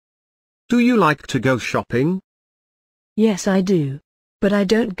Do you like to go shopping? Yes, I do. But I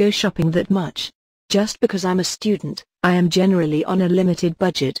don't go shopping that much. Just because I'm a student, I am generally on a limited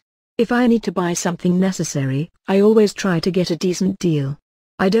budget. If I need to buy something necessary, I always try to get a decent deal.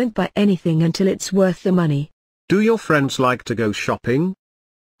 I don't buy anything until it's worth the money. Do your friends like to go shopping?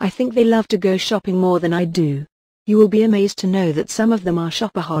 I think they love to go shopping more than I do. You will be amazed to know that some of them are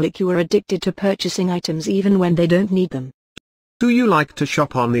shopaholic who are addicted to purchasing items even when they don't need them. Do you like to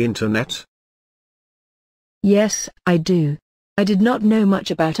shop on the internet? Yes, I do. I did not know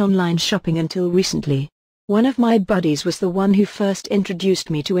much about online shopping until recently. One of my buddies was the one who first introduced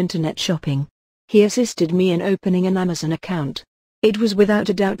me to internet shopping. He assisted me in opening an Amazon account. It was without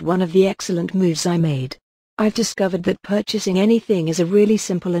a doubt one of the excellent moves I made. I've discovered that purchasing anything is a really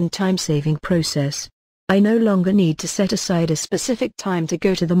simple and time-saving process. I no longer need to set aside a specific time to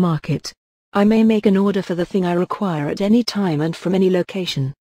go to the market. I may make an order for the thing I require at any time and from any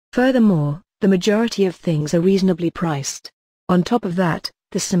location. Furthermore, the majority of things are reasonably priced. On top of that,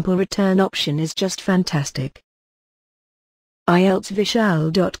 the simple return option is just fantastic.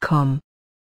 IELTSVishal.com